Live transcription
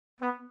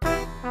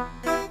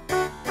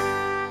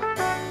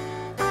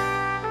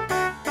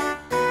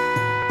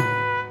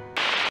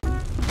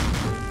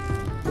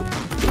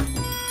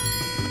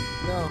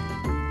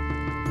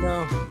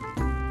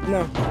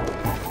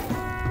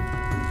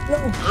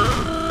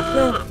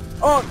No.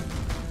 Oh.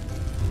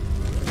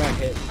 Back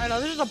hit. I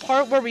know, this is the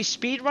part where we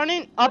speed run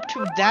it up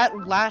to that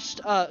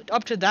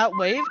up to that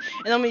wave,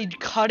 and then we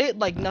cut it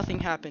like nothing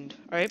happened,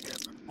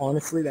 alright?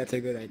 Honestly, that's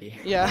a good idea.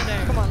 Yeah,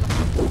 come on.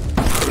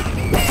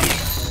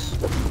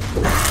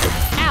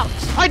 Ouch!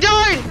 I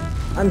died!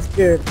 I'm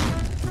scared.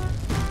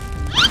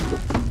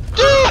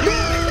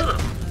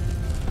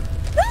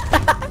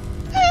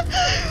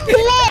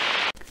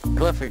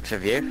 Glyphics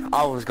review.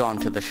 I was gone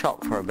to the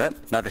shop for a bit.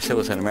 Noticed it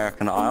was an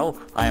American aisle.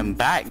 I am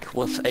back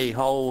with a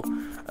whole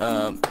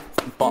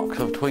box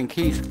of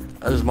Twinkies.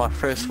 This is my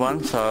first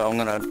one, so I'm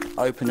gonna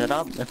open it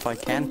up if I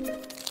can.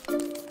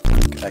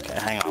 Okay,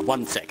 hang on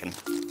 1 second.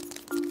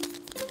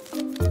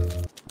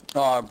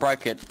 Oh, I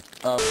broke it.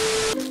 Oh,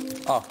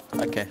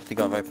 okay, I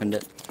think I've opened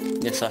it.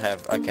 Yes, I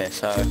have. Okay,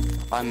 so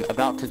I'm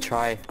about to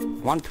try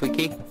one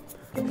Twinkie.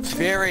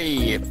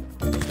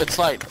 It's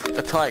like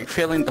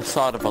feeling the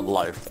side of a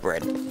loaf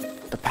bread.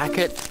 The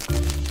packet,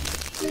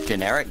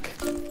 generic,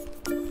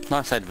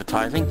 nice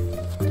advertising.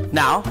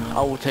 Now,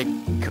 I will take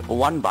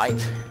one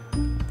bite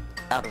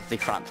out of the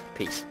front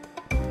piece.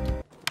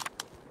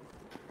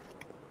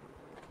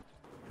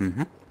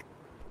 I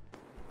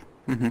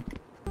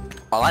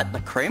like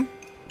the cream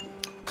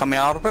coming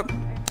out of it.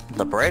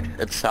 The bread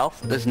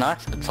itself is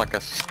nice. It's like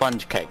a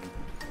sponge cake.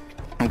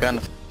 I'm going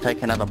to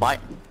take another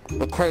bite.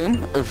 The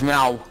cream is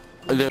now,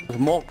 there's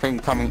more cream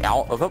coming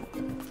out of it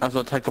as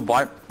I take a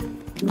bite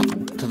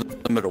to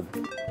the middle.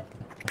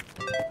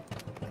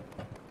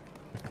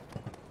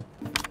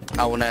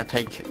 I will now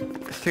take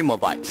 3 more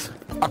bites.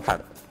 Okay.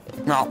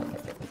 Now,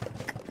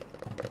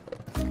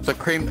 the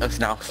cream is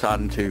now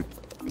starting to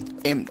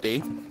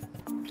empty.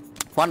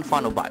 One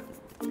final bite.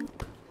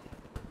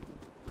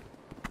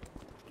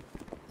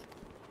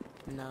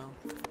 No.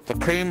 The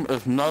cream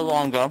is no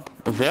longer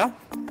there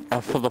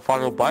for the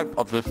final bite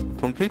of this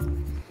Twinkie.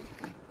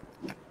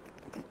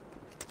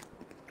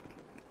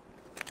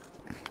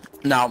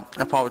 Now,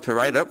 if I were to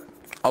rate it,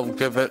 I'll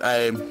give it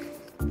a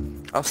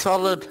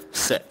solid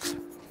 6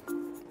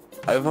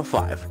 over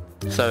 5.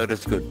 So it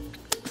is good.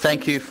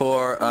 Thank you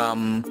for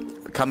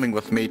coming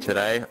with me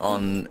today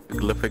on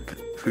Glyphic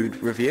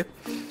Food Review,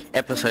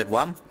 episode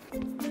 1.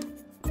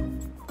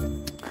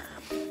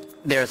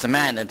 There's a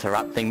man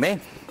interrupting me.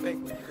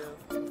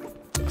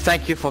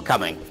 Thank you for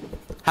coming.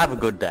 Have a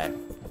good day.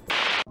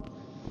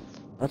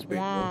 That's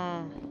pretty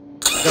Wow.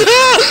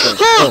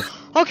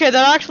 Okay,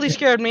 that actually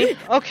scared me.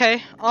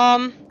 Okay,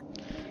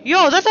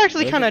 yo, that's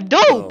actually kind of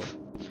dope.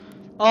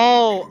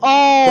 Oh,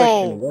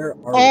 Question, where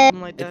are we?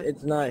 like that.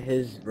 It's not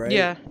his, right?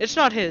 Yeah, it's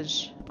not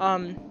his. Ah!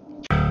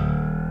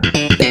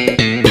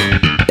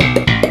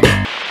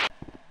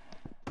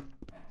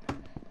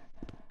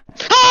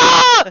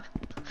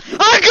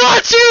 I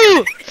got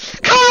you!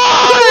 Come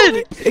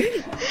on!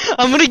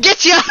 I'm gonna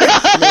get you!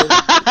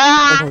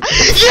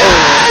 Yes!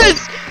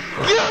 Yes!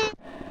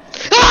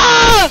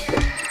 Ah!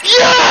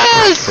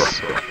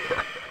 Yes!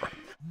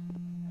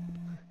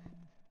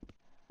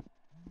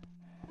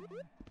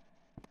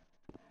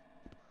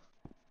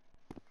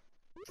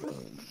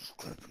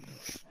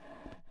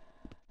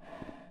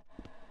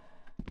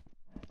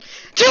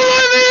 Two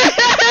more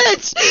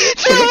minutes!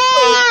 2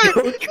 more!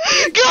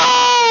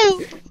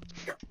 Go!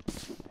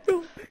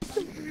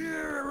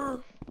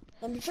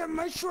 Let me turn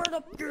my shirt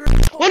up here.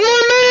 1 more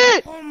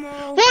minute! 1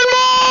 more!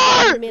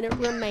 1 minute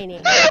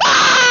remaining.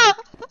 Ah!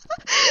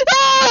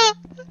 Ah!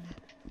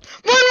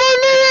 1 more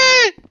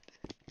minute!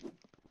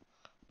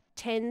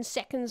 10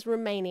 seconds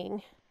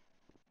remaining.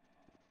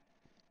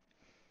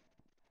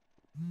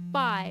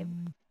 5,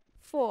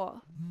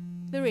 4,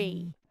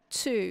 3,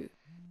 2,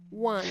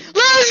 1.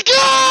 Let's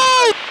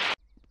go!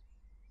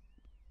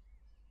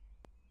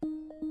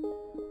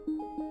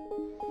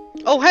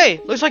 Oh hey,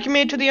 looks like you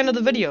made it to the end of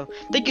the video.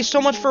 Thank you so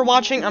much for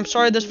watching. I'm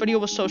sorry this video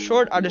was so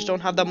short, I just don't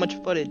have that much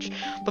footage.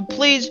 But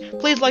please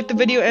like the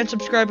video and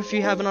subscribe if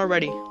you haven't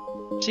already.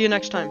 See you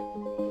next time.